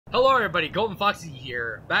Hello everybody, Golden Foxy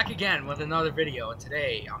here, back again with another video, and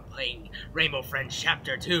today I'm playing Rainbow Friends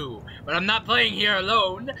Chapter 2, but I'm not playing here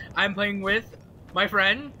alone, I'm playing with my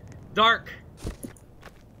friend, Dark.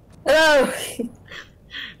 Hello!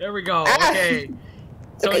 There we go, okay.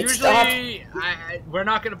 So Okay, usually, we're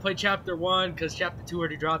not going to play Chapter 1, because Chapter 2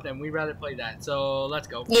 already dropped, and we'd rather play that, so let's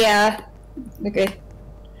go. Yeah. Okay.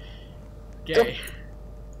 Okay.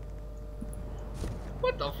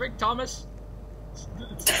 What the frick, Thomas?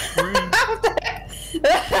 It's green.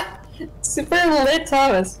 Super lit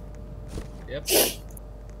Thomas. Yep.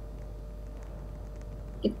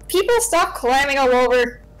 People stop climbing all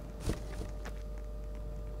over.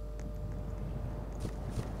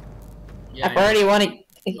 Yeah, I've already wanted.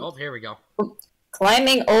 Oh, here we go.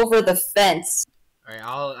 Climbing over the fence. Alright,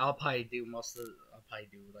 I'll probably do most of the, I'll probably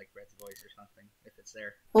do like Red's voice or something if it's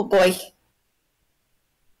there. Oh boy.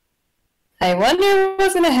 I wonder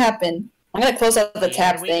what's gonna happen. I'm gonna close out the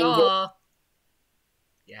tab thing. Go.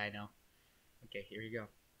 Yeah, I know. Okay, here you go.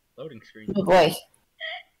 Loading screen. Oh boy.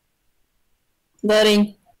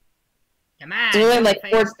 Loading. Come on. Doing like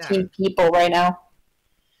 14 people right now.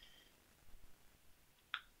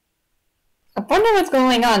 I wonder what's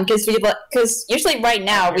going on, because usually right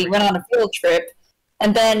now we went on a field trip,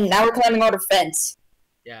 and then now we're climbing over the fence.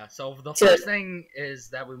 Yeah, so the first thing is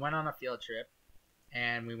that we went on a field trip,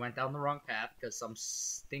 and we went down the wrong path because some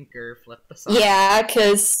stinker flipped the sign. Yeah,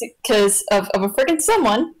 because of a freaking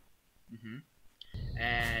someone.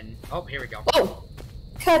 And oh, here we go. Oh,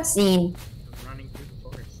 cutscene. Running through the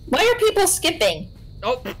forest. Why are people skipping?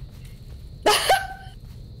 Oh.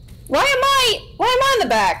 Why am I in the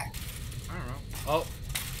back? I don't know. Oh.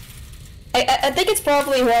 I think it's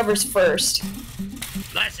probably whoever's first.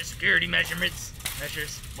 Lots of security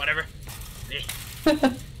measures, whatever.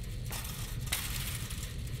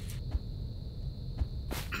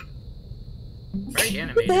 Very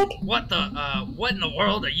animated. What in the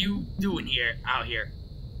world are you doing out here?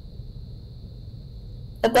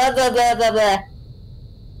 Blah blah blah blah blah.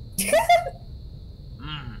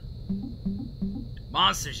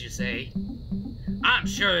 Monsters, you say? I'm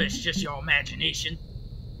sure it's just your imagination.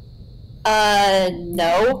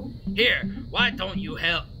 No. Here, why don't you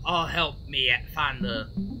help me find the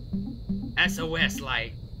SOS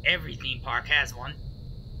light? Every theme park has one.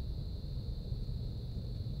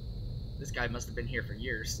 This guy must have been here for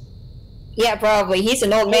years. Yeah, probably. He's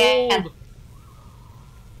an old man.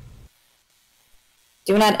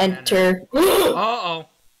 Do not enter. Uh-oh.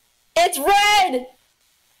 It's red!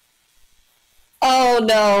 Oh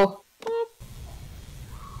no.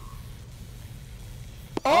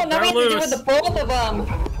 Oh, now we have to deal with the both of them.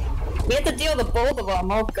 We have to deal with the both of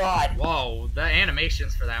them. Oh god. Whoa, the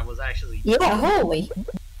animations for that was actually... Yeah, holy.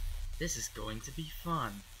 This is going to be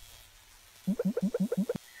fun.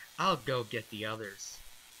 I'll go get the others.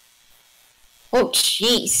 Oh,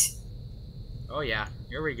 jeez. Oh yeah,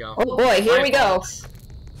 here we go. Oh boy, here we go.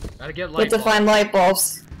 Gotta get light bulbs. We have to find light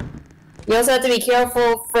bulbs. You also have to be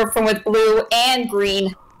careful from with blue and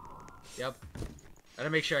green. Yep.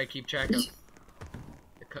 Gotta make sure I keep track of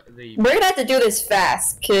the... We're gonna have to do this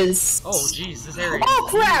fast, cause... Oh jeez, this area... Oh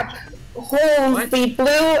crap! Holy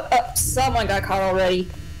blue... someone got caught already.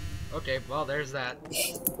 Okay, well there's that.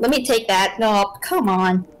 Let me take that. No, come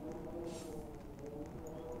on.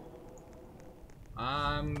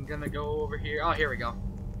 I'm gonna go over here. Oh, here we go.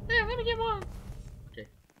 Yeah, let me get one. Okay.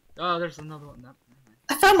 Oh, there's another one. No,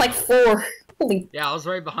 I found like 4. Holy. yeah, I was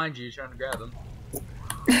right behind you trying to grab them.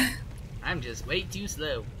 I'm just way too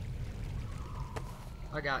slow.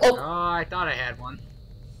 I got. Oh, I thought I had one.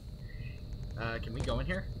 Can we go in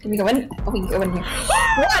here? Can we go in? Oh, we can go in here.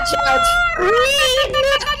 Watch out! Green!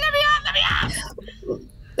 Let me out! Let me out!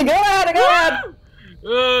 Go out! Go out!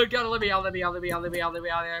 Oh, gotta let me out! Let me out! Let me out! Let me out! Let me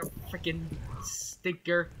out! Freaking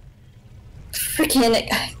stinker! Freaking!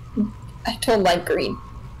 I don't like green.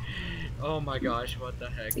 Oh my gosh! What the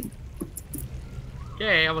heck?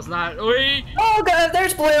 Okay, I was not. Wait. Oh god!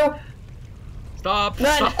 There's blue. Stop!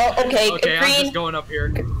 Run! Stop. Oh, okay. Okay, green. I'm just going up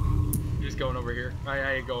here. I'm just going over here.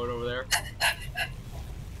 I ain't going over there.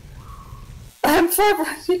 I'm far.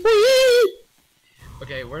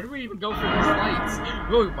 Okay, where do we even go for these lights?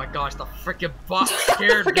 Oh my gosh, the freaking box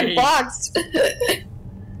scared me. Freaking box.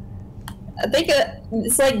 I think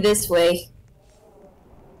it's like this way.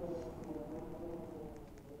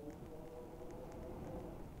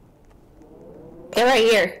 They're right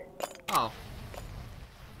here. Oh.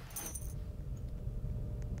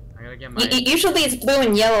 I gotta get my... Usually it's blue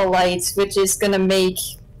and yellow lights, which is gonna make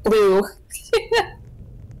blue.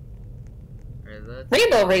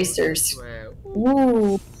 Rainbow racers.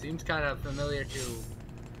 Ooh. Seems kind of familiar to,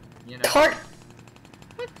 you know. Cart.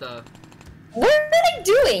 What the? What are they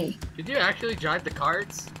doing? Could you actually drive the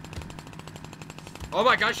carts? Oh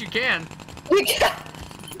my gosh, you can! You can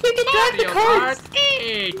drive the cars!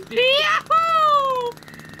 Hey! Yahoo!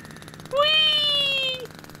 Whee!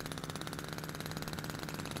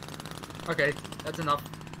 Okay, that's enough.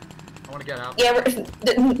 I want to get out. Yeah,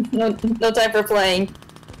 no time for playing.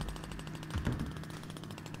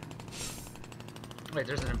 Wait,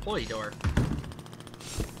 there's an employee door.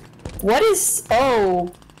 What is...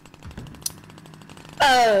 Oh.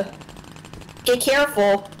 Get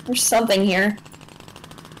careful. There's something here.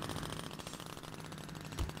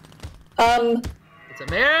 It's a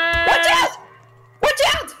man! Watch out! Watch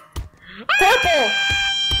out! Purple!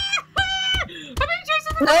 I'm being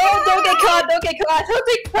chased. No, don't get caught, don't get caught, don't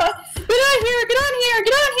get caught! Get on here, get on here,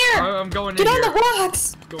 get on here! I'm going in Get here. on the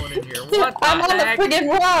rocks! Going in here. What the I'm on the heck? friggin'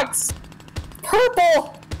 rocks!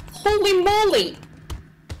 Purple! Holy moly!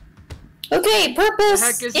 Okay, Purple's The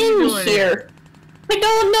heck is he in doing here. I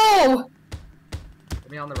don't know! Get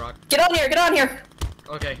me on the rock. Get on here, get on here!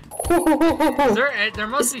 Okay. There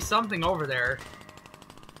must be something over there.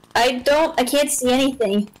 I can't see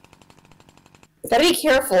anything. Gotta be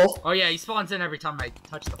careful. Oh yeah, he spawns in every time I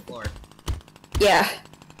touch the floor. Yeah.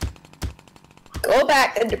 Go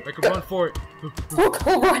back and I can run for it.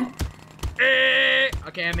 go run.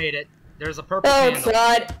 Okay, I made it. There's a purple Oh candle.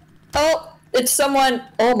 god. Oh, it's someone.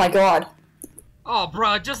 Oh my god. Oh,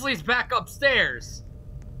 bro, it just leads back upstairs.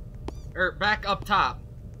 Or back up top.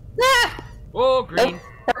 Ah! Oh, green. Nope.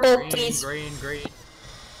 Purple, Green, please. green, green.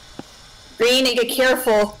 Green, and get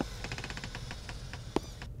careful.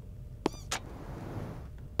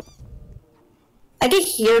 I can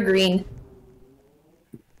hear green.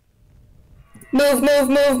 Move, move,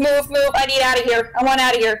 move, move, move. I need out of here. I want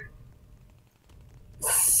out of here.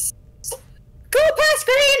 Go past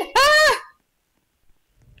green! Ah!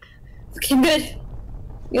 Okay, good.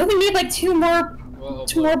 We only need like two more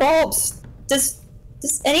bulbs. Does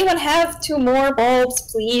anyone have 2 more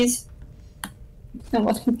bulbs, please?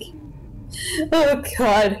 Oh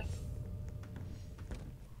god.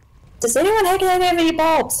 Does anyone have any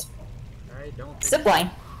bulbs? I don't think Zipline.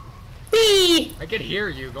 Whee! I could hear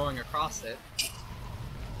you going across it.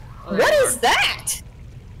 Oh, What you is are. that?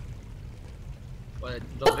 What,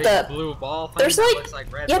 the What big the- blue ball thing There's that like- looks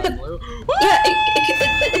like red, yeah, but the- blue? Yeah,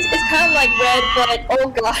 it's kind of like red, but oh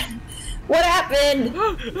god. What happened?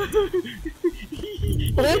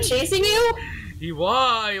 Blue chasing you? He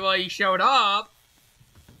was. Well, he showed up.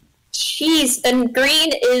 Jeez, and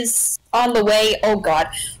green is on the way. Oh god.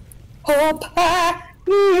 Oh,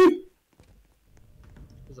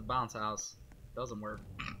 There's a bounce house. Doesn't work.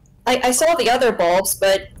 I saw the other bulbs,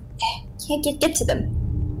 but can't get to them.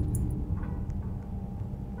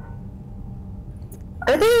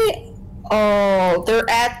 Are they? Oh, they're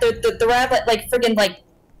at like friggin' like.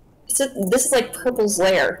 This is like Purple's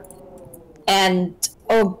lair, and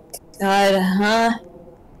oh god, huh?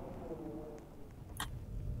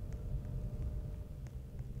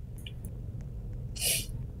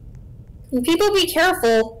 People be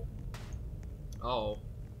careful. Oh.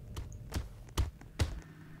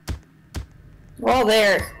 We're all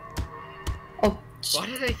there. Oh, Why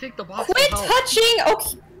did I think the box quit would help? touching!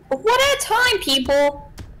 Okay, one at a time,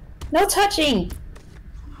 people! No touching!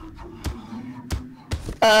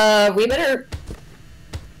 We better...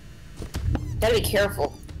 Gotta be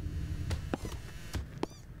careful.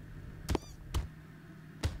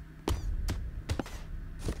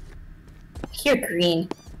 I hear green.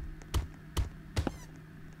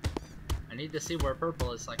 I need to see where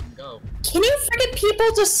purple is so I can go. Can you friggin' people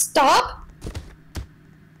just stop?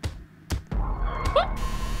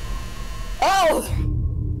 Oh!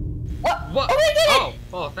 What? Oh, I did it!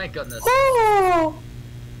 Oh, thank goodness. Oh!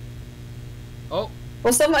 Oh,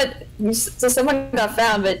 Well, someone got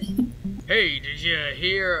found, but hey, did you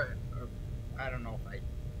hear? I don't know if I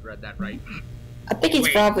read that right. I think it's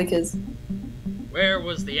Wait. probably because... Where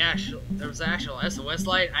was the actual? There was the actual SOS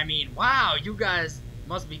light. I mean, wow, you guys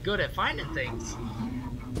must be good at finding things.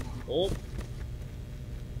 Oh,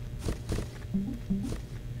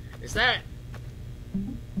 is that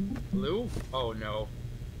blue? Oh no,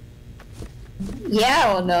 Yeah,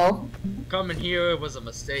 I don't know. coming here was a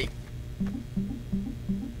mistake.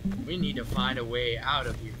 We need to find a way out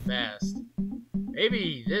of here fast.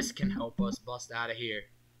 Maybe this can help us bust out of here.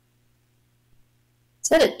 Is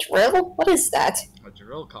that a drill? What is that? A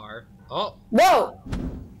drill car. Oh, Whoa!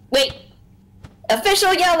 Wait!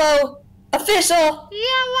 Official yellow! Official!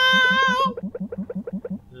 yellow!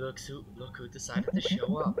 Look who decided to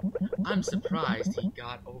show up. I'm surprised he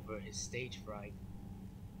got over his stage fright.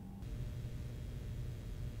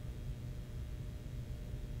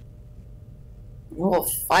 Oh,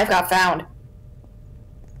 5 got found.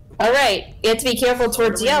 Alright, you have to be careful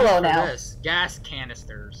towards yellow now. This? Gas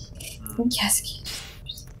canisters. Gas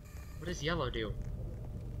canisters. What does yellow do?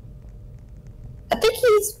 I think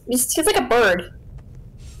he's like a bird.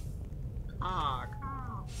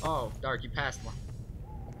 Oh, Dark, you passed one.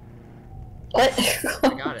 What? I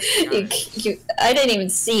got it. I didn't even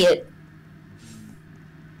see it.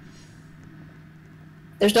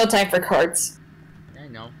 There's no time for cards. I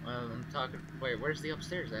know. I'm talking. Wait, where's the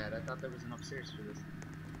upstairs at? I thought there was an upstairs for this.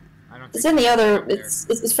 I don't. It's in the other.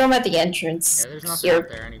 It's from at the entrance. Yeah, there's nothing here. up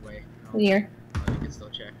there anyway. No. Here. Oh, you can still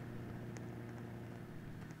check.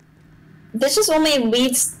 This just only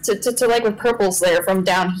leads to like with Purple's lair from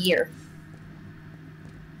down here.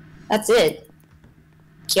 That's it.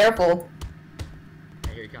 Careful.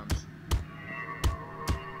 Okay, here he comes.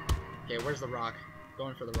 Okay, where's the rock?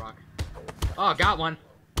 Going for the rock. Oh, got one.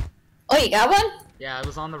 Oh, you got one? Yeah, it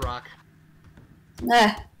was on the rock.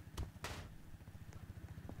 Ah.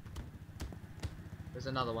 There's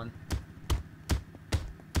another one.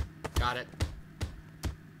 Got it.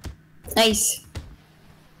 Nice.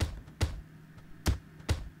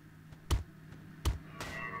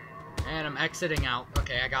 And I'm exiting out.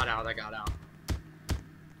 Okay, I got out.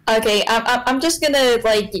 Okay, I'm just gonna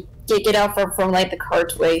like get out from like the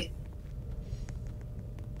cartway.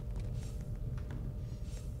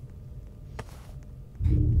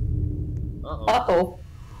 Uh-oh.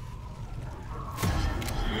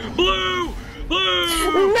 Blue!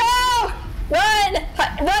 Blue! No! Run!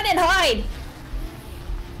 Run and hide!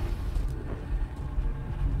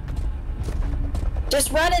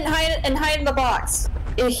 Just run and hide in the box.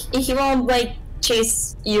 He won't like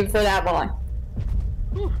chase you for that long.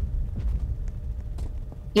 Whew.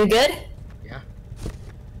 You good? Yeah.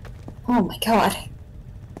 Oh my god.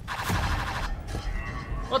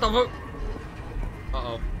 What the fuck?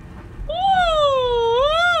 Uh-oh.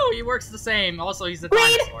 Woo! He works the same. Also, he's a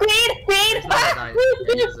dinosaur. Read! He's not a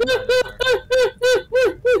dinosaur.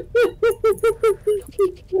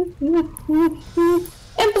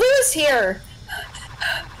 And Blue's here!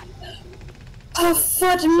 Oh,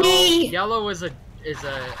 fudge me! Yellow is a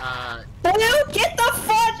Blue, get the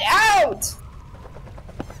fudge out!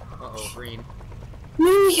 Uh-oh, green.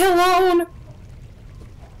 Leave me alone!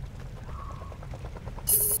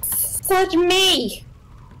 Fudge me!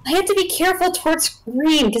 I have to be careful towards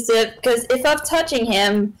green, because if I'm touching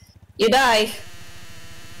him, you die.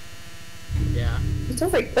 Yeah.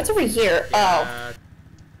 What's over here? Yeah.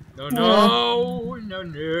 Oh. No.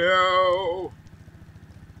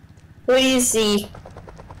 What do you see?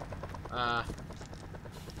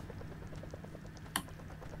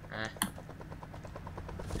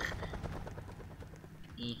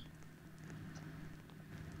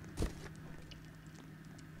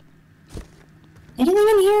 Anything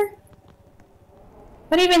in here?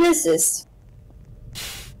 What even is this?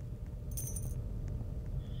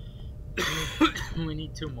 We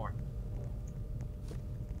need 2 more.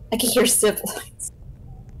 I can hear siblings.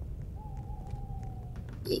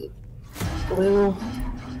 Blue.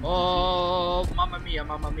 Oh, mamma mia,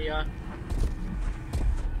 mamma mia.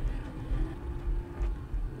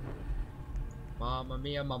 Mamma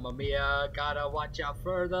mia, gotta watch out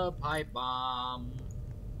for the pipe bomb.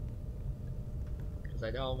 Cause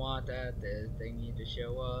I don't want that thingy to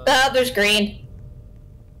show up. Oh, there's green.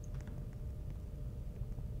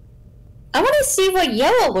 I want to see what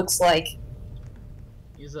yellow looks like.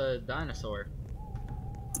 He's a dinosaur.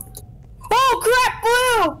 Oh crap,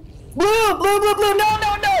 blue! Blue,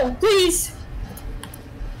 no, please!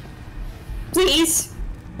 Please!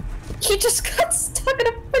 He just got stuck in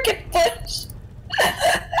a freaking bush!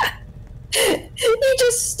 He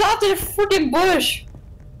just stopped in a freaking bush!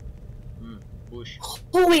 Bush.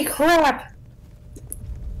 Holy crap!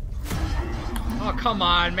 Oh, come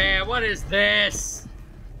on, man, what is this?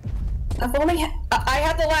 I've only I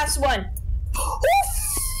have the last one.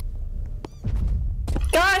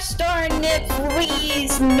 Gosh darn it,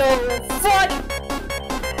 please, no fun!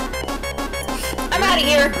 I'm out of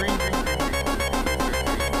here!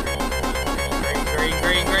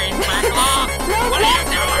 Green, back off! No, What are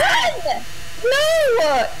you doing? run!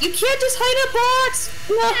 No! You can't just hide in a box!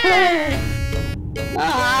 No!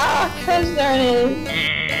 Ah, gosh darn it.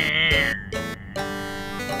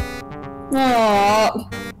 Oh.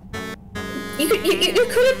 You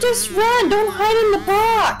could have just run! Don't hide in the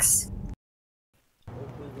box!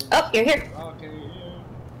 Oh, you're here.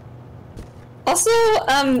 Also,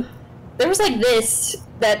 there was like this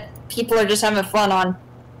that people are just having fun on.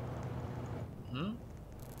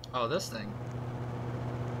 Oh, this thing.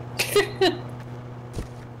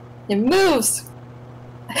 It moves!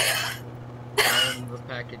 And the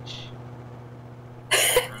package.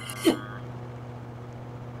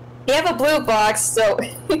 You have a blue box, so...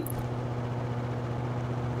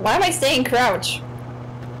 Why am I staying crouch?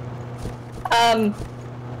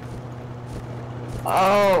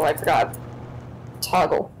 Oh, I forgot.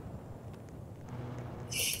 Toggle.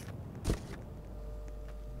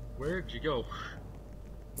 Where'd you go?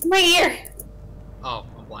 Right here! Oh,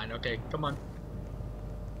 I'm blind. Okay, come on.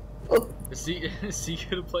 Oh. Is Seek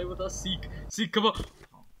gonna play with us? Seek, come on!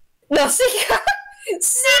 No, Seek!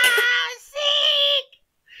 Seek! Seek!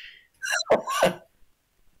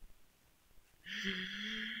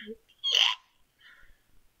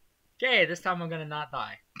 Okay, this time I'm gonna not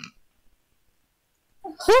die.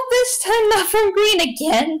 Hope this time not from green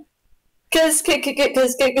again. Cause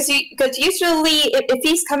usually if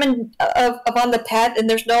he's coming up on the path and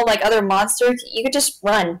there's no like other monsters, you could just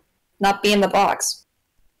run, not be in the box.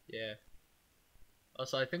 Yeah.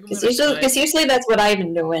 Also, I think Because usually that's what I've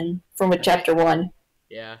been doing from chapter 1.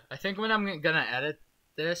 Yeah, I think when I'm gonna edit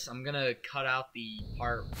this, I'm gonna cut out the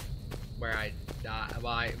part where I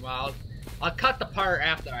die. Well, I'll cut the part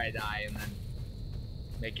after I die and then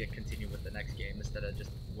make it continue with the next game instead of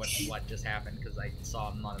just what just happened because I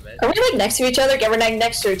saw none of it. Are we like next to each other? Yeah, we're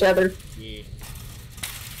next to each other. Yeah.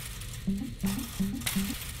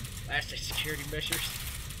 Last security measures.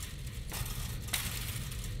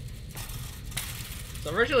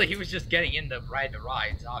 So originally he was just getting in to ride the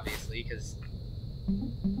rides, obviously, because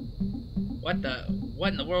what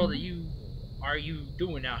in the world are you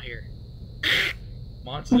doing out here?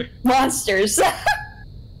 Monster. Monsters.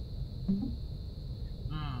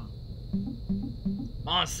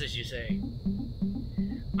 Monsters, you say?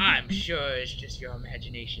 I'm sure it's just your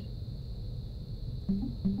imagination.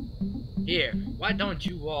 Here, why don't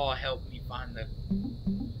you all help me find the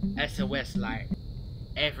SOS line?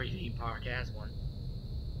 Every theme park has one.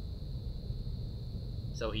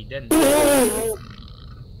 So he didn't. The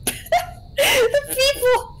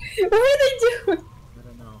people! What are they doing? I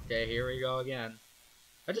don't know. Okay, here we go again.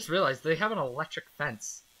 I just realized they have an electric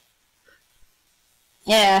fence.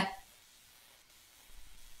 Yeah.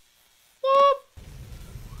 Boop.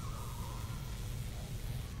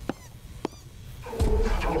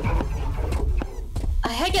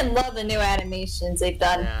 I heckin' love the new animations they've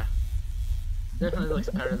done. Yeah. Definitely looks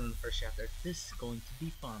better than the first chapter. This is going to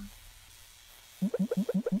be fun.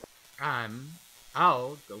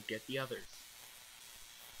 I'll go get the others.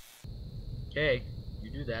 Okay, you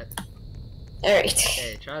do that. Alright.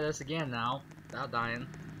 Okay, try this again now, without dying.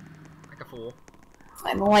 Like a fool.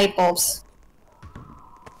 Find the light bulbs.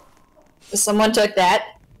 Someone took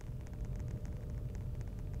that.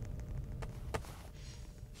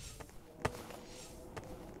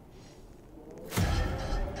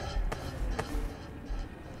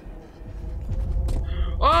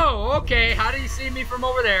 Oh, okay, how do you see me from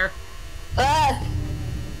over there? Ah!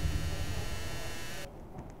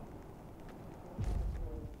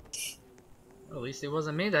 Well, at least it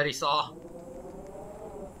wasn't me that he saw.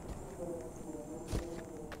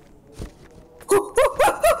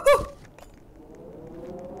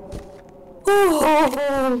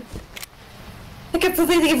 I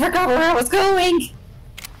completely forgot where I was going.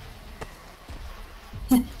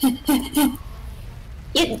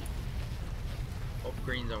 Oh,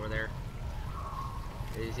 green's over there.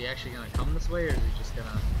 Is he actually gonna come this way, or is he just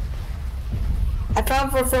gonna... I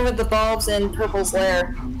found fulfillment with the bulbs in Purple's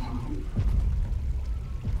lair.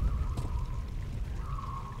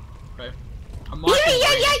 Okay. I'm Yeah!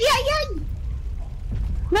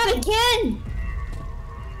 Not again!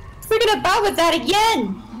 Forget about with that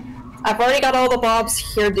again! I've already got all the bulbs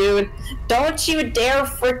here, dude. Don't you dare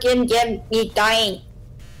freaking get me dying.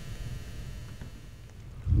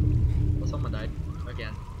 Well, someone died.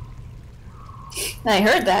 Again. I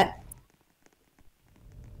heard that.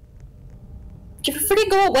 Can you freaking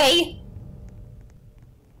go away?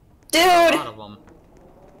 Dude! A lot of them.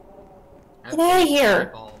 Get out of here.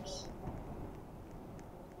 Bulbs.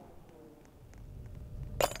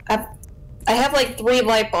 I have like 3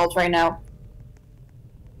 light bulbs right now.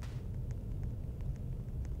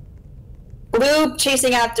 Blue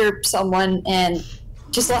chasing after someone and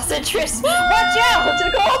just lost interest. Watch out! It's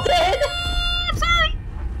a golden! I'm sorry!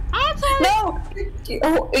 I'm sorry! No!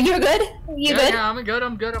 Oh, you're good? You good? Yeah, I'm good. Okay,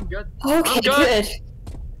 I'm good. good.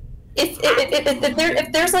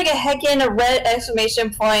 If there's like a heckin' a red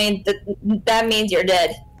exclamation point, that means you're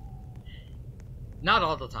dead. Not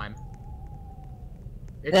all the time.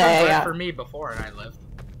 It Yeah, turned red yeah. for me before and I lived.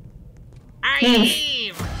 I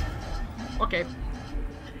leave! Okay.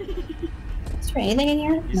 Is there anything in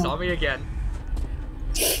here? You saw me again.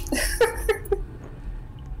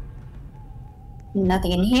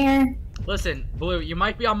 Nothing in here. Listen, Blue, you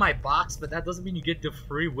might be on my box, but that doesn't mean you get the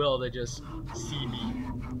free will to just see me.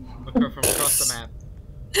 from across the map.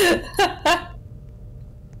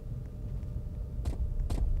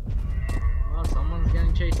 Well, someone's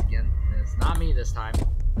getting chased again. It's not me this time.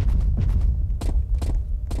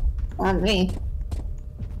 Not me.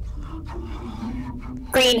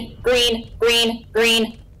 Green, green, green,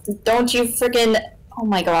 green. Don't you freaking... Oh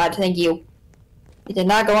my god, thank you. You did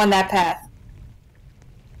not go on that path.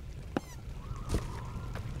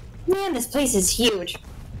 Man, this place is huge.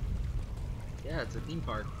 Yeah, it's a theme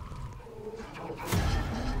park.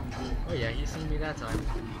 Oh yeah, he seen me that time.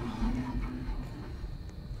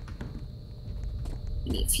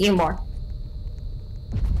 We need a few more.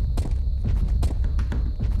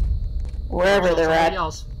 Wherever they're at.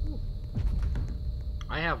 Else.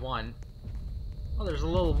 I have one. Oh, there's a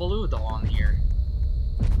little Valudo on here.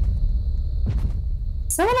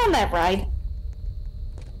 Someone on that ride?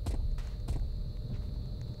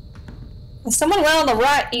 If someone went on the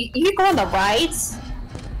ride. You go on the rides?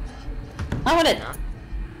 I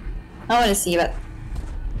wanna see that.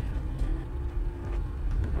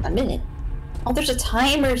 A minute. Oh, there's a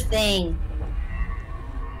timer thing.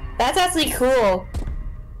 That's actually cool.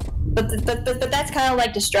 But that's kind of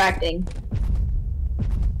like distracting.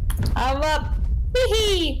 I'm up.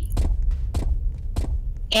 Wee-hee!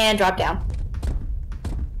 And drop down.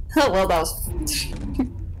 Oh, well, that was...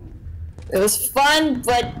 It was fun,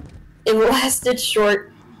 but it lasted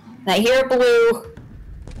short. And I hear blue.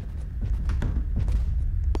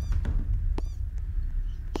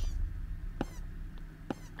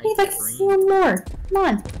 I need like 4 more. Come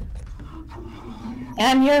on. And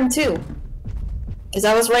I'm near him too. Because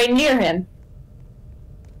I was right near him.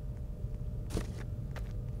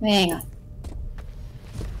 Hang on.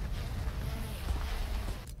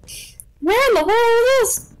 Where in the world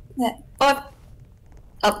is that?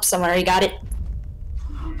 Oh, someone already got it.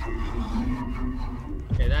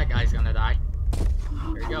 Okay, that guy's gonna die.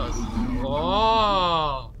 Here he goes.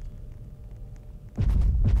 Oh!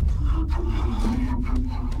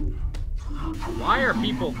 Why are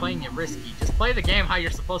people playing it risky? Just play the game how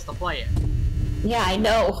you're supposed to play it. Yeah, I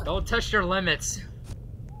know. Don't touch your limits.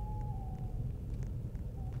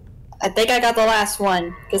 I think I got the last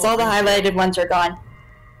one, because all the highlighted ones are gone.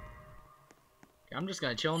 I'm just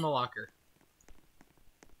gonna chill in the locker.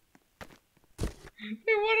 They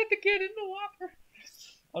wanted to get in the locker.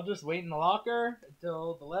 I'll just wait in the locker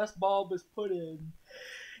until the last bulb is put in.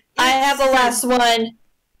 I have the last one.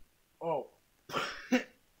 Oh.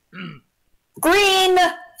 Green!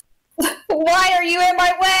 Why are you in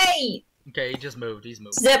my way? Okay, he just moved. He's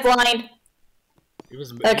moved. Zipline. He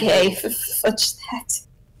was moved. Okay, fudge that.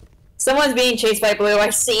 Someone's being chased by blue, I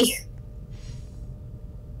see.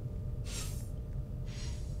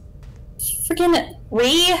 Freaking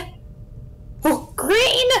Oh,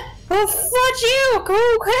 green! Oh, fudge you!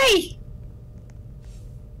 Okay!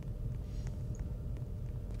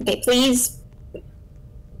 Okay, please.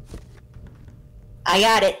 I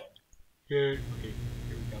got it. Okay, here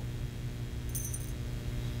we go.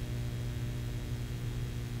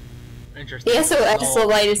 Interesting. The SOS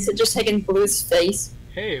light is just taking Blue's face.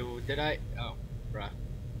 Hey, did I? Oh, bruh.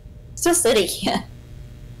 Still sitting here.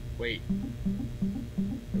 Wait.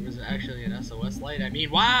 There was actually an SOS light. I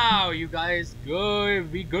mean, wow, you guys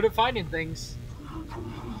be good at finding things.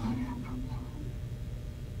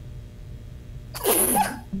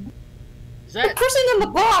 Is that the person in the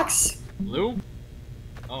box? Blue?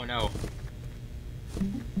 Oh no.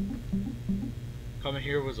 Coming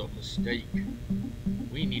here was a mistake.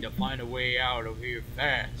 We need to find a way out of here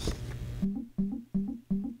fast.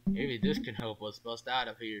 Maybe this can help us bust out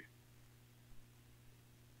of here.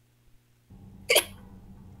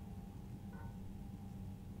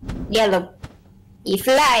 Yellow. You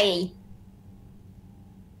fly.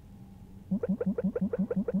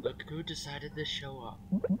 Look who decided to show up.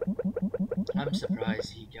 I'm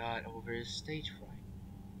surprised he got over his stage fright.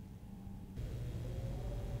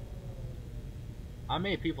 How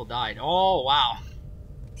many people died? Oh, wow.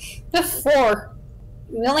 Just 4.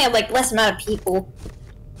 We only have like less amount of people.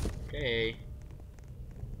 Okay.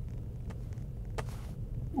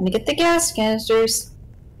 I'm gonna get the gas canisters.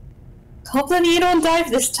 Hopefully you don't die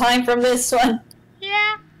this time from this one.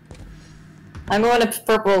 Yeah. I'm going to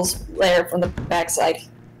Purple's lair from the backside.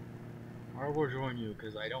 I will join you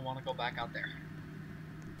because I don't want to go back out there.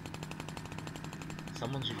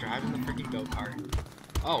 Someone's driving the freaking go-kart.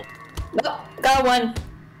 Oh. Nope, got one.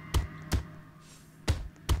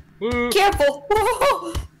 Careful!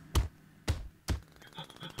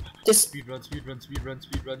 Just speed run, speed run, speed run,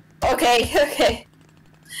 speed run. Okay, okay.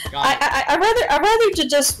 I'd rather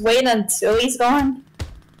just wait until he's gone.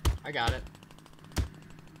 I got it.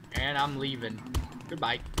 And I'm leaving.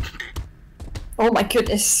 Goodbye. Oh my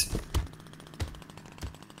goodness.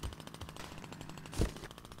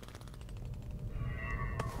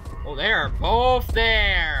 Oh, they are both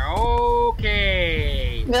there.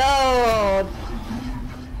 Okay. No.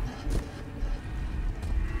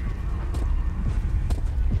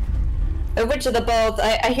 Which of the both?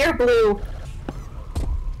 I hear blue.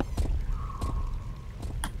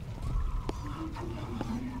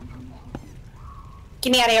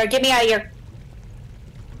 Get me out of here, get me out of here.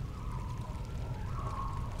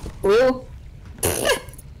 Blue?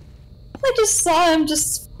 I just saw him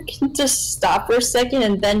just stop for a second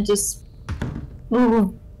and then just...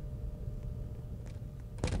 Ooh.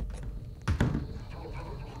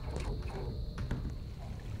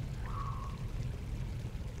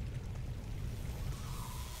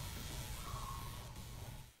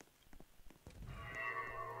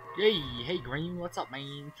 Hey, Green, what's up,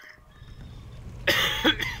 man?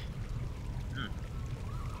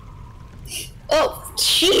 Oh,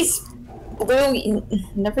 jeez! Blue,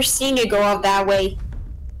 never seen you go out that way.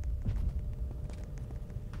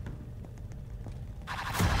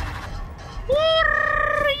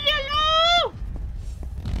 Yellow!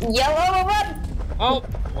 Yellow, run! Oh,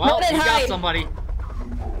 well, Run and we got hide. somebody.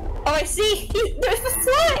 Oh, I see! They're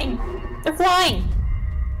flying! They're flying!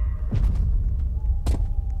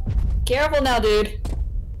 Careful now, dude.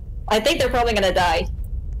 I think they're probably gonna die.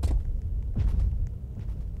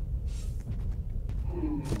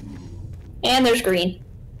 And there's green.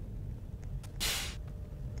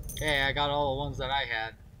 Okay, I got all the ones that I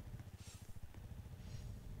had.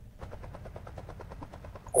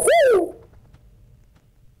 Woo!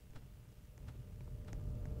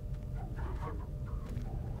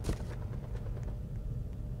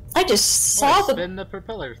 I just saw the... Spin the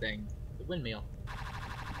propeller thing. The windmill.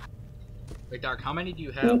 Wait, Dark, how many do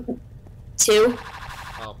you have? 2.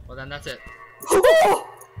 Oh, well then that's it. Oh!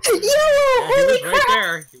 Yellow! Yeah, he Holy was right crap!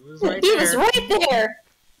 there. He was right He there. was right there!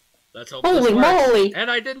 Let's hope Holy this works. moly!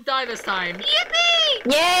 And I didn't die this time.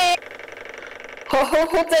 Yippee! Yay!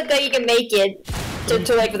 Hope that you can make it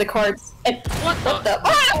to like for the cards. And What what the? the?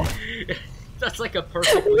 Oh! That's like a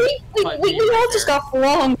perfectly we cut meme all right just there. got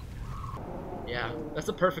flung. Yeah, that's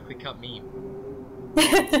a perfectly cut meme.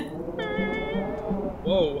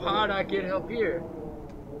 Whoa, how'd I get up here?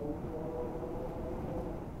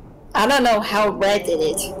 I don't know how red did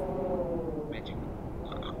it. Magic.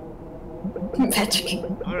 Magic.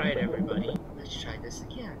 Alright, everybody, let's try this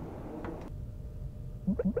again.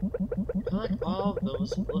 Collect all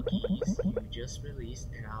those bookies you just released,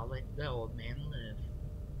 and I'll let the old man live.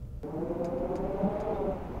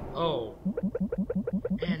 Oh.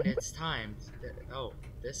 And it's time. Oh,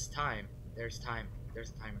 this time. There's time.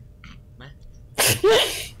 There's a timer. Meh.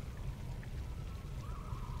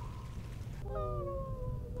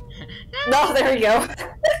 No, there you go.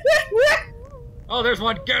 Oh, there's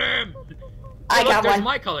one. Get him! I Oh, look, got there's one.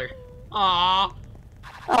 my color. Aww.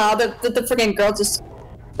 Oh, the freaking girl just...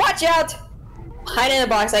 Watch out! Hide in the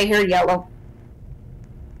box, I hear yellow.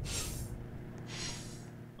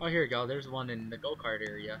 Oh, here you go. There's one in the go-kart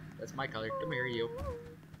area. That's my color. Come here, you.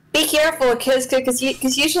 Be careful, cause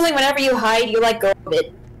usually whenever you hide, you let go of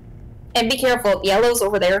it. And be careful, yellow's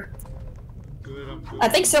over there. Good, I'm good. I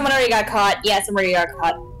think someone already got caught. Yeah, someone already got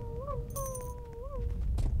caught.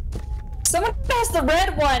 Someone has the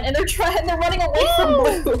red one, and they're running away from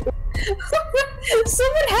blue.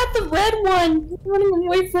 Someone had the red one, running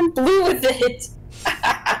away from blue with it.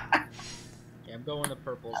 Yeah, I'm going to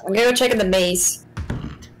purple. I'm gonna go check in the maze.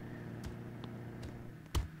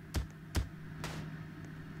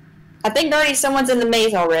 I think already someone's in the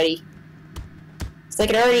maze already. So I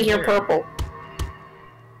can already hear purple.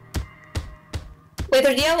 Wait,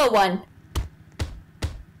 there's the yellow one.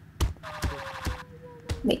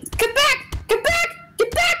 Wait, get back! Get back!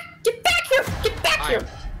 Get back! Get back here! Get back here!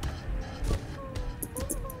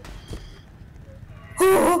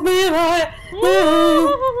 Oh man,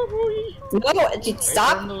 no,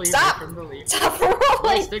 stop! Stop! Stop The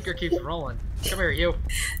rolling! sticker keeps rolling. Come here, you.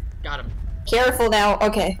 Got him. Careful now.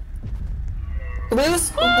 Okay.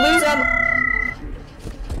 Blue's on.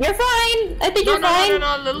 You're fine. I think No, you're no, fine. no,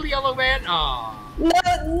 no, no, little yellow man. Aw.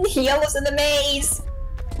 No, yellow's in the maze.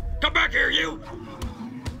 Come back here, you.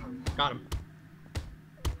 Got him.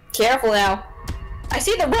 Careful now. I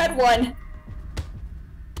see the red one.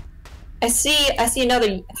 I see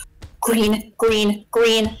another green.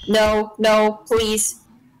 No, no, please.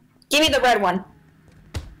 Give me the red one.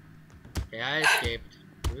 Okay, I escaped.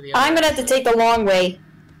 I'm gonna have to take the long way.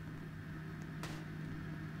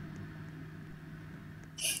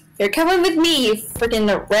 You're coming with me, you freaking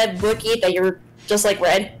red rookie that you're just like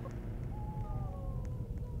red.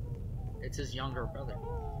 It's his younger brother.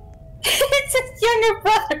 It's his younger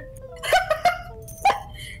brother.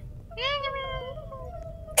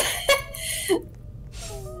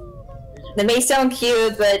 That may sound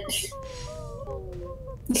cute, but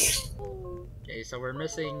Okay, so we're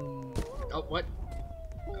missing. Oh, what?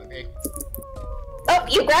 Okay. oh,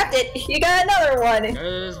 you grabbed it. You got another one.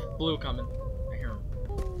 There's blue coming. I hear him.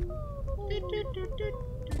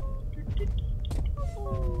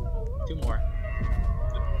 Two more.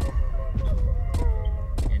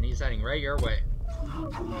 And he's heading right your way.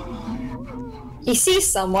 He sees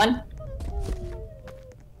someone.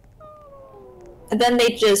 And then they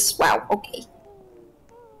just, wow, okay.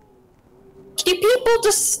 Can people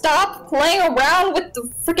just stop playing around with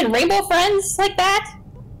the freaking rainbow friends like that?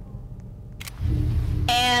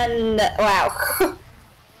 And, wow.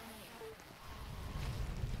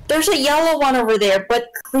 There's a yellow one over there, but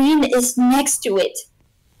green is next to it.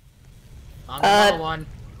 On the yellow one.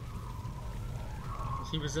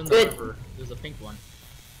 He was in the river. There's a pink one.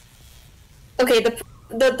 Okay,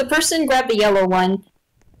 the person grabbed the yellow one.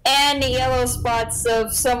 And the yellow spots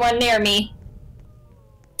of someone near me.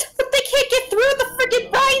 But they can't get through the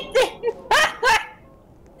freaking ride thing!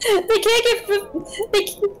 They can't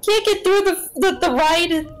get through the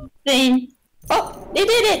ride thing. Oh, they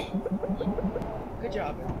did it! Good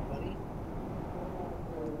job, everybody.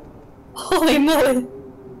 Holy moly.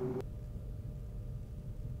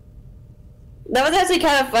 That was actually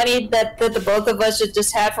kind of funny that the both of us should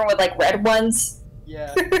just had from with like red ones.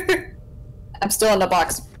 Yeah. I'm still in the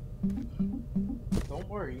box. Don't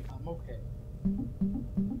worry, I'm okay.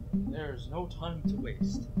 There's no time to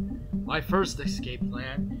waste. My first escape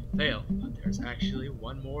plan failed, but there's actually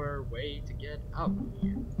one more way to get out of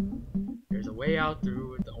here. There's a way out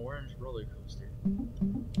through the orange roller coaster.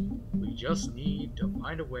 We just need to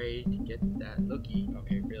find a way to get that looky.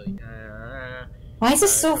 Okay, really. Why is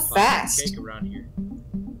this so find fast? Cake around here.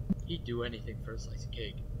 He'd do anything for a slice of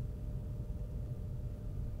cake.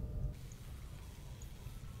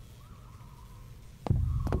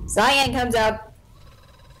 Cyan comes out.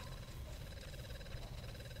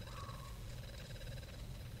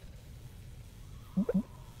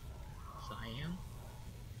 Cyan?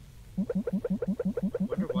 I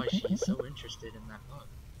wonder why she's so interested in that bug.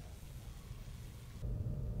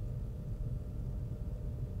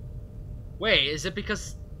 Wait, is it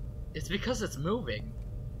because... It's because it's moving.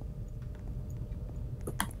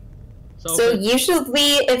 So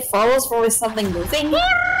usually it follows for something moving?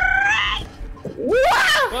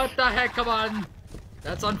 What the heck? Come on!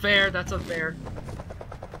 That's unfair. That's unfair.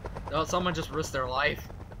 Oh, someone just risked their life.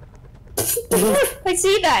 I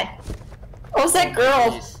see that. What was that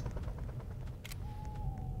girl? Geez.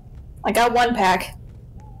 I got one pack.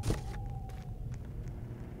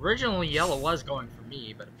 Originally, yellow was going for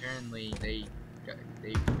me, but apparently they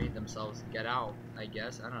made themselves get out. I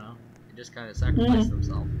guess I don't know. They just kind of sacrificed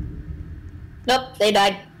themselves. Nope, they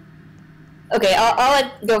died. Okay, I'll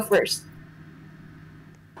let go first.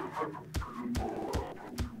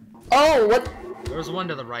 Oh, what? There was one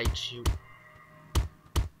to the right. Shoot.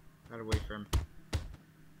 Gotta wait for him.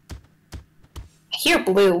 I hear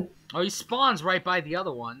blue. Oh, he spawns right by the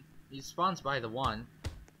other one. He spawns by the one.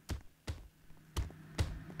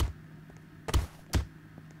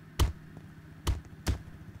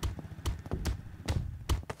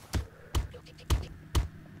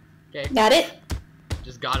 Okay. Got it?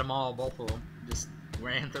 Just got them all, both of them. Just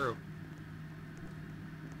ran through.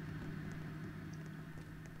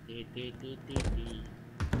 There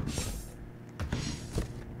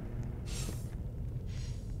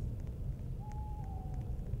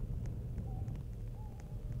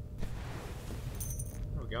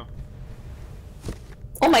we go.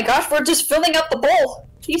 Oh my gosh, we're just filling up the bowl.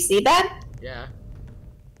 Do you see that? Yeah.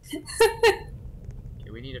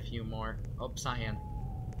 Okay, we need a few more. Oh, cyan.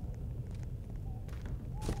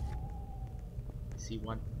 See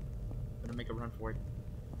one. I'm gonna make a run for it.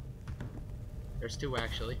 There's two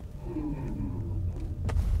actually.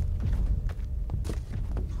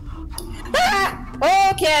 Ah!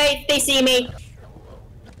 Okay, they see me.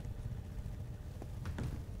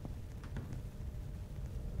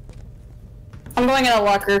 I'm going in a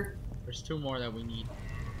locker. There's two more that we need.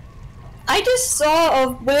 I just saw a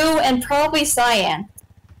blue and probably cyan.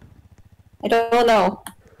 I don't know.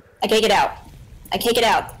 I can't get out. I can't get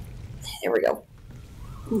out. There we go.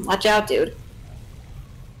 Watch out, dude.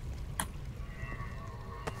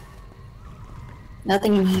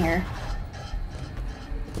 Nothing in here.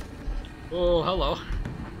 Oh, hello.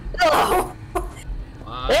 Oh!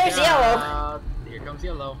 There's yellow. Here comes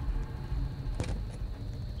yellow.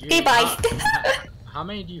 Okay, bye. How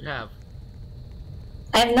many do you have?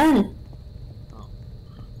 I have none. Oh.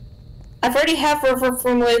 I've already had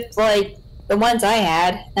from with like the ones I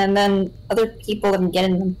had, and then other people have been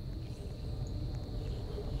getting them.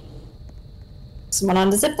 Someone on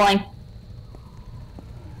the zip line.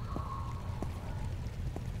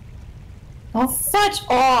 Oh, fudge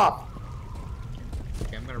off!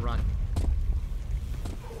 Okay, I'm gonna run.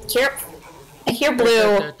 Here, I hear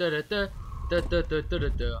blue.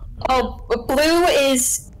 Oh, blue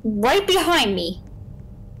is right behind me.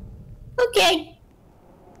 Okay.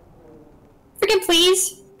 Freaking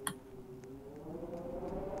please.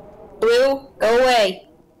 Blue, go away.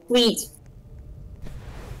 Please.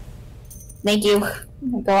 Thank you. Oh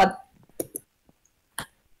my god.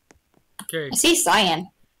 Okay. I see cyan.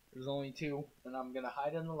 There's only 2, and I'm gonna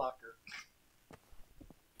hide in the locker.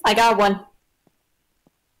 I got one.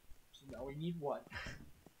 So now we need 1.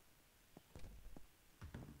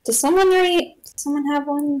 Does someone have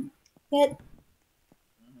one yet?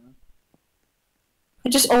 I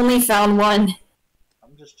just only found one.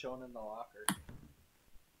 I'm just chilling in the locker.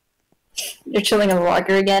 You're chilling in the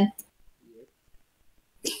locker again?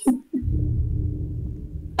 Yep.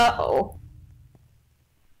 Uh-oh.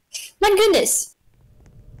 My goodness.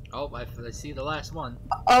 Oh, I see the last one.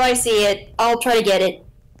 Oh, I see it. I'll try to get it.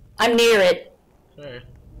 I'm near it. Sure.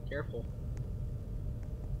 Careful.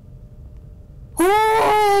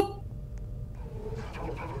 Oh!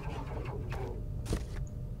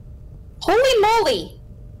 Holy moly!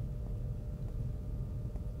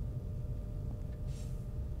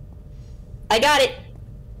 I got it.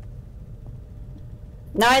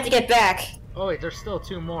 Now I have to get back. Oh wait, there's still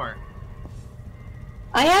 2 more.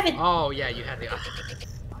 I haven't. Oh yeah, you had the.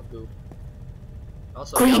 Boo.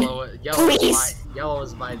 Also, Green, yellow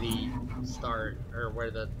is by the start or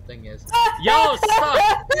where the thing is. Yellow's stuck.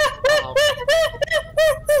 Uh-oh.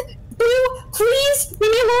 Blue, please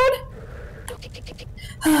leave me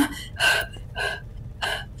alone.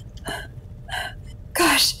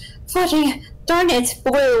 Gosh, fudging, darn it,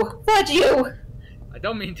 Blue, fudge you. I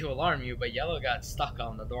don't mean to alarm you, but Yellow got stuck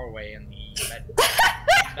on the doorway in the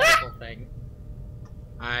medical thing.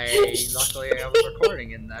 Luckily I was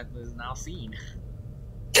recording and that was now seen.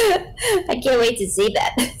 I can't wait to see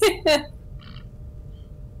that.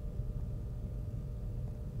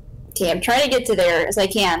 Okay, I'm trying to get to there as I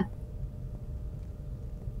can.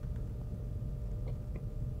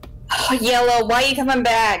 Oh, Yellow, why are you coming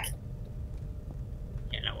back?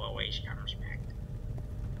 Yellow always comes back.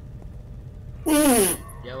 Mm.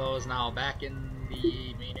 Yellow is now back in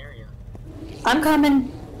the main area. I'm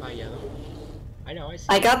coming. Bye, Yellow. I know, I see.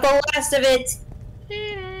 I got the last of it.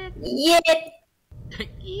 Yet.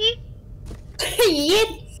 Yet.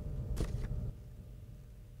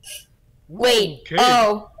 Wait. Okay.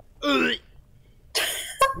 Oh.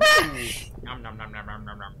 Nom nom nom nom nom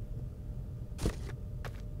nom nom.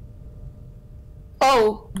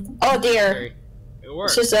 Oh. Oh dear. Okay. It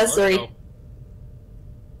works. It's just us three. Go.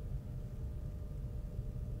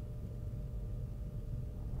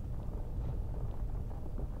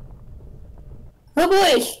 Oh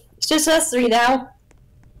boy. It's just us three now.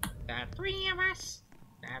 The 3 of us.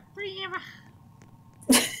 The 3 of us.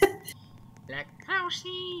 Look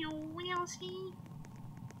closely, you will see.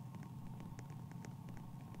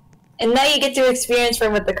 And now you get to experience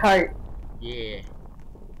from with the cart. Yeah.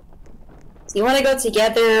 So you want to go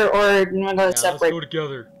together or you want to go separate? Let's go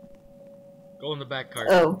together. Go in the back cart.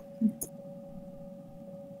 Oh.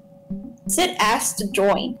 It said ask to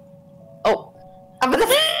join. Oh. I'm gonna.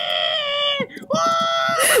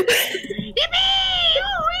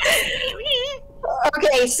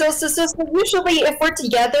 Okay, so usually if we're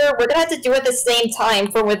together, we're gonna have to do it at the same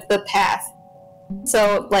time for with the path.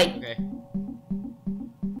 So like. Okay.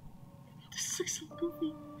 This looks so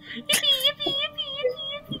goofy. Yippee, yippee, yippee,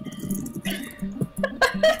 yippee,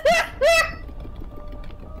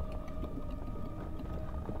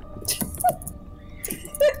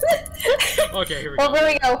 yippee. Okay, here we go. Oh, there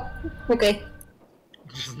we go. Okay.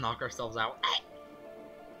 Just knock ourselves out.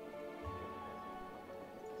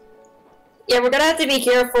 Yeah, we're gonna have to be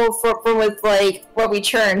careful for with like what we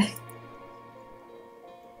churn.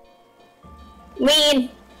 Lean.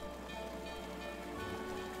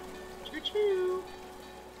 Choo-choo.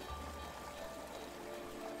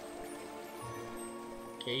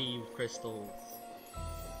 Cave crystals.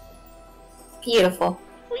 Beautiful.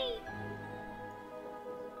 Whee!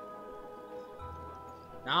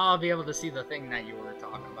 Now I'll be able to see the thing that you were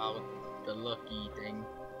talking about with the lucky thing.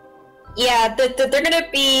 Yeah, they're gonna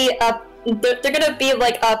be up. They're gonna be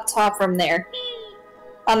like up top from there.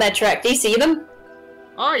 On that track. Do you see them?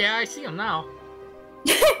 Oh yeah, I see them now.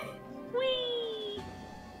 Whee!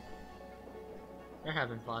 They're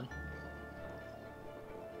having fun.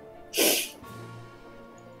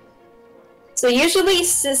 So usually,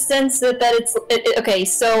 since that it's okay.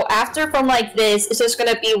 So after from like this, it's just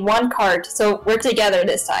gonna be one cart. So we're together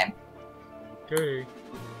this time. Okay.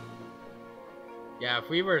 Yeah, if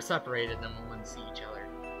we were separated, then we wouldn't see each other.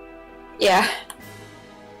 Yeah.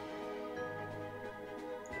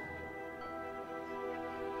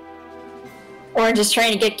 Or just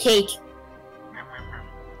trying to get cake.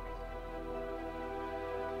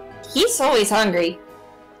 He's always hungry.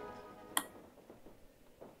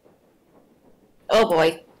 Oh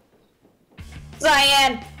boy.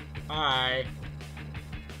 Cyan! Hi.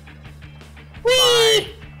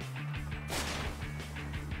 Whee!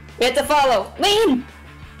 We have to follow. Lean!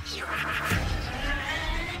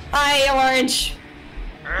 Hi, Orange.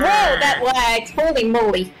 Whoa, that lagged. Holy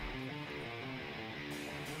moly.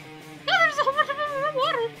 There's a whole bunch of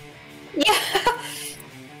water.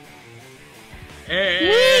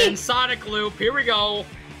 Yeah. And Sonic Loop, here we go.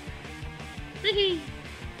 Whee!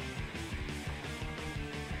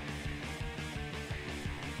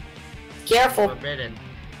 Careful. Forbidden.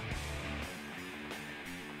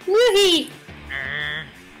 Woohee!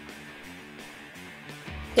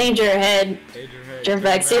 Danger ahead. Danger ahead. Turn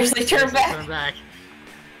back. Seriously, turn back. Turn back.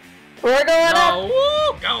 We're going up.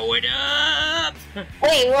 Woo! Going up!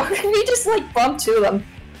 Wait, what if we just like bump to them?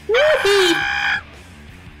 Woohee!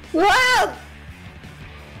 Wow!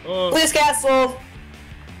 Oh. Blue's Castle.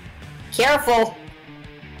 Careful.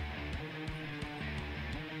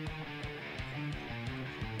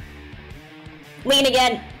 Lean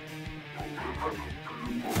again.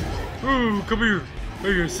 Ooh, come here.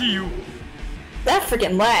 I see you. That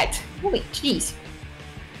freaking lagged. Holy jeez.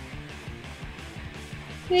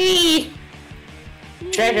 Whee!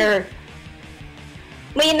 Treasure.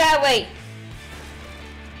 Lean that way.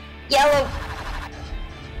 Yellow.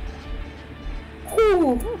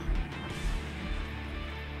 Ooh.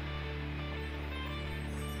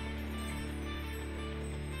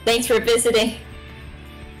 Thanks for visiting.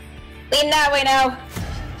 Lean that way now.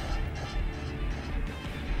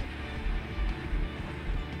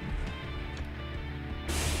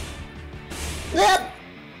 Yep.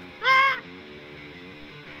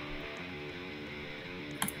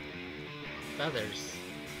 Feathers.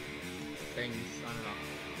 Things, I don't know.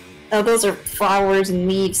 Oh, those are flowers and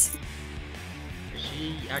leaves. Is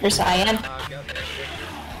she actually... There's Cyan. Go there.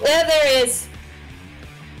 Yeah, there is.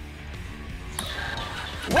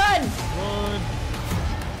 Run! Run!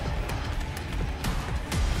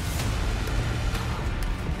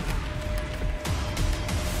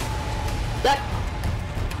 Duck.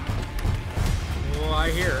 Oh, I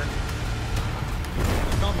hear her.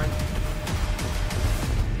 She's coming.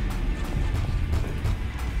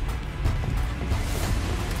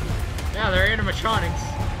 Yeah, they're animatronics.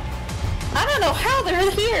 I don't know how they're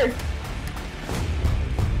here.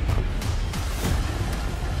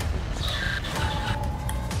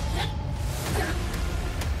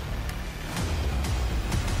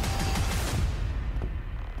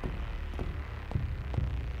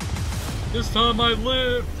 This time I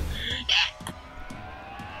lived.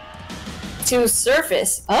 To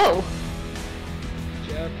surface. Oh.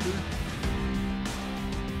 Chapter.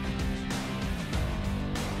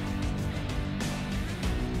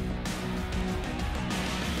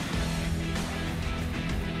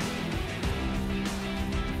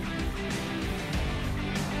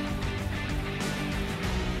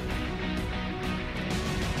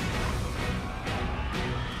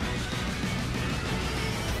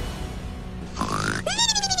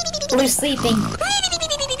 Blue sleeping.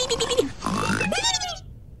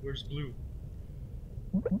 Where's Blue?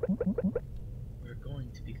 We're going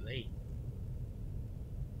to be late.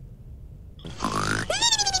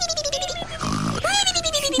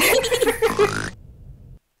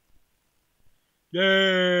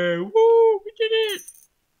 Yay! Woo! We did it!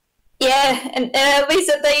 Yeah, and at least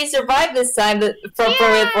that they survived this time for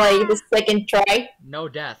like the second try. No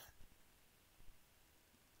death.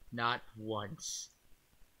 Not once.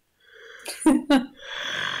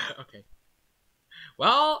 Okay.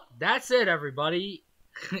 Well, that's it, everybody.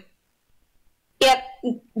 Yep.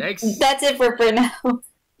 Thanks. That's it for now.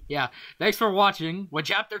 Yeah, thanks for watching. When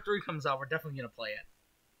Chapter 3 comes out, we're definitely gonna play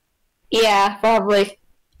it. Yeah, probably.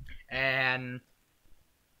 And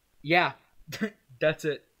yeah, that's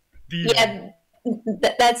it. Yeah,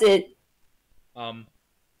 that's it.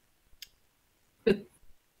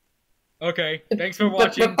 Okay, thanks for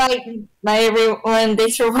watching. Bye, bye everyone.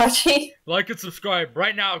 Thanks for watching. Like and subscribe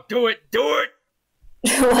right now. Do it. Do it.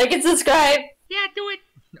 Like and subscribe. Yeah, do it.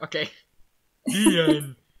 Okay. The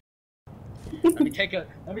end. Let me take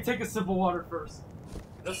a sip of water first.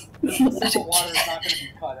 This sip of water is not gonna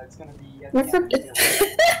be cut. It's gonna be at the end of the video.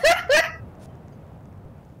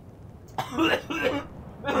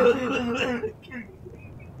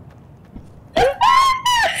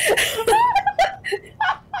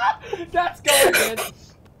 That's going in.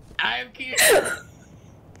 I am keeping.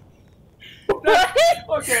 What?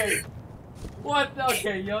 Okay. What?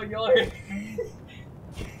 Okay, you'll.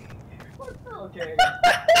 What? Okay.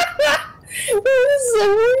 What is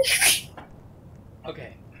that?